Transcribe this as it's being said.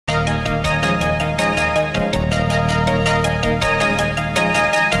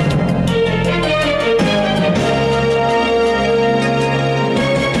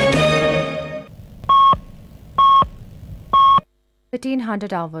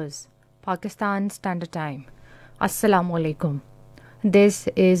1300 hours, Pakistan Standard Time. Assalamu alaikum. This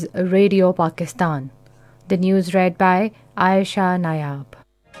is Radio Pakistan. The news read by Aisha Nayab.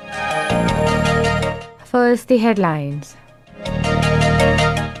 First, the headlines.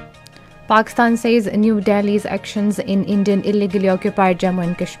 Pakistan says New Delhi's actions in Indian illegally occupied Jammu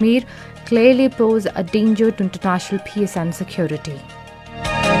and Kashmir clearly pose a danger to international peace and security.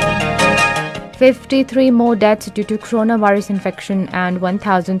 53 more deaths due to coronavirus infection and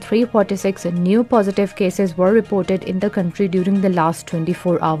 1,346 new positive cases were reported in the country during the last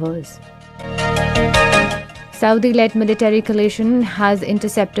 24 hours. Saudi-led military coalition has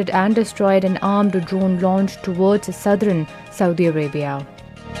intercepted and destroyed an armed drone launched towards southern Saudi Arabia.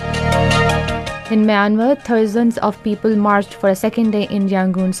 In Myanmar, thousands of people marched for a second day in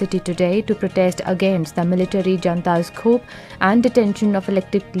Yangon city today to protest against the military junta's coup and detention of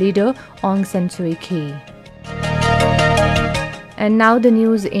elected leader Aung San Suu Kyi. And now the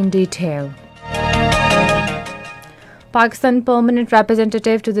news in detail. Pakistan Permanent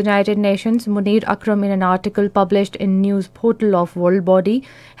Representative to the United Nations, Munir Akram, in an article published in news portal of World Body,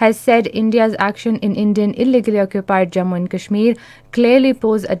 has said India's action in Indian illegally occupied Jammu and Kashmir clearly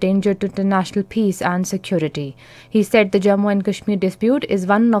pose a danger to international peace and security. He said the Jammu and Kashmir dispute is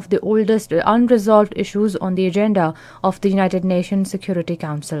one of the oldest unresolved issues on the agenda of the United Nations Security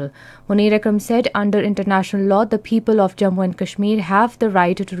Council. Munir Akram said under international law, the people of Jammu and Kashmir have the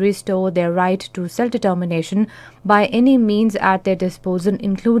right to restore their right to self-determination by any means at their disposal,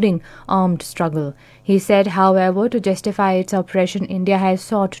 including armed struggle. He said, however, to justify its oppression, India has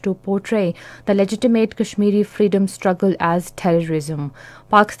sought to portray the legitimate Kashmiri freedom struggle as terrorism.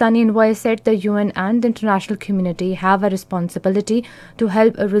 Pakistani envoy said the UN and the international community have a responsibility to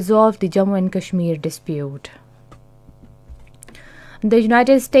help resolve the Jammu and Kashmir dispute. The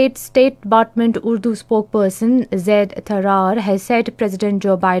United States State Department Urdu spokesperson Zaid Tharar has said President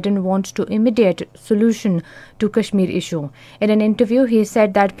Joe Biden wants to immediate solution to Kashmir issue. In an interview, he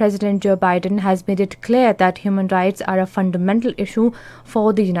said that President Joe Biden has made it clear that human rights are a fundamental issue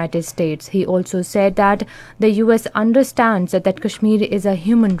for the United States. He also said that the US understands that Kashmir is a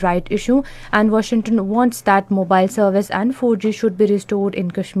human rights issue and Washington wants that mobile service and 4G should be restored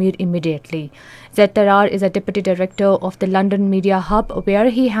in Kashmir immediately. Zaid Tharar is a deputy director of the London Media Hub, where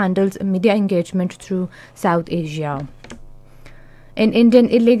he handles media engagement through South Asia. In Indian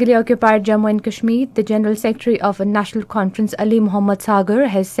illegally occupied Jammu and Kashmir, the General Secretary of a National Conference, Ali Muhammad Sagar,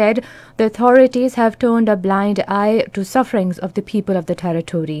 has said the authorities have turned a blind eye to sufferings of the people of the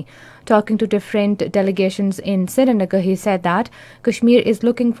territory. Talking to different delegations in Srinagar, he said that Kashmir is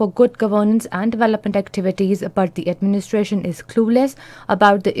looking for good governance and development activities, but the administration is clueless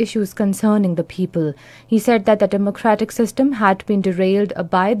about the issues concerning the people. He said that the democratic system had been derailed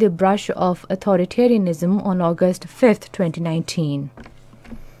by the brush of authoritarianism on August 5, 2019.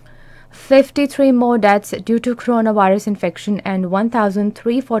 53 more deaths due to coronavirus infection and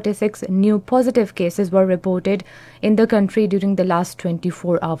 1,346 new positive cases were reported in the country during the last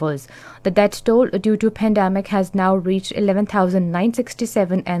 24 hours. The death toll due to pandemic has now reached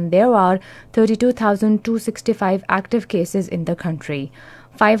 11,967 and there are 32,265 active cases in the country.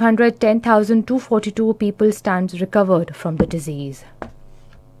 510,242 people stand recovered from the disease.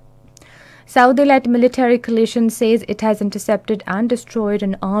 Saudi-led military coalition says it has intercepted and destroyed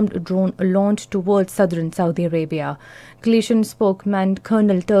an armed drone launched towards southern Saudi Arabia. Coalition spokesman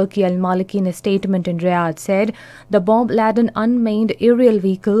Colonel Turki al-Maliki, in a statement in Riyadh, said the bomb-laden unmanned aerial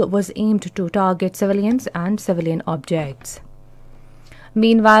vehicle was aimed to target civilians and civilian objects.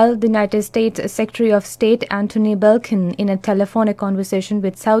 Meanwhile, the United States Secretary of State Antony Blinken, in a telephonic conversation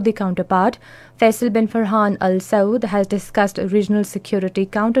with Saudi counterpart Faisal bin Farhan Al Saud, has discussed regional security,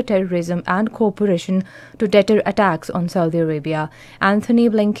 counter-terrorism and cooperation to deter attacks on Saudi Arabia. Antony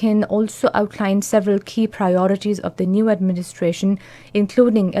Blinken also outlined several key priorities of the new administration,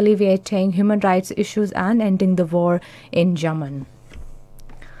 including alleviating human rights issues and ending the war in Yemen.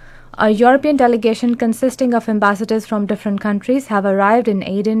 A European delegation consisting of ambassadors from different countries have arrived in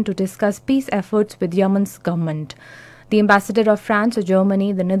Aden to discuss peace efforts with Yemen's government. The ambassador of France,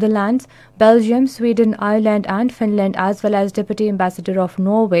 Germany, the Netherlands, Belgium, Sweden, Ireland and Finland, as well as deputy ambassador of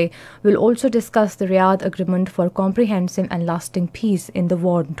Norway, will also discuss the Riyadh Agreement for comprehensive and lasting peace in the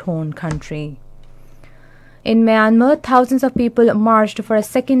war-torn country. In Myanmar, thousands of people marched for a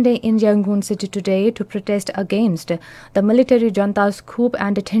second day in Yangon city today to protest against the military junta's coup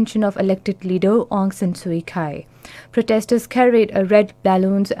and detention of elected leader Aung San Suu Kyi. Protesters carried red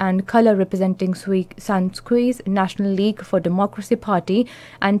balloons and color representing Sun Squeeze, National League for Democracy Party,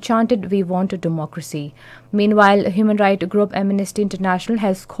 and chanted, "We want democracy." Meanwhile, human rights group Amnesty International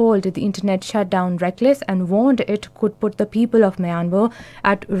has called the internet shutdown reckless and warned it could put the people of Myanmar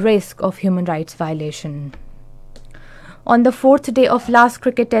at risk of human rights violation. On the fourth day of last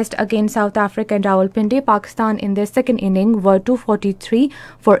cricket test against South Africa in Rawalpindi, Pakistan in their second inning were 243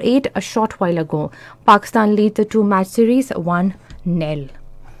 for 8 a short while ago. Pakistan leads the two-match series 1-0.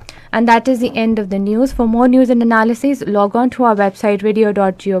 And that is the end of the news. For more news and analysis, log on to our website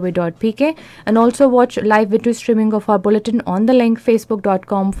radio.gov.pk and also watch live video streaming of our bulletin on the link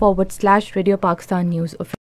facebook.com/Radio Pakistan News.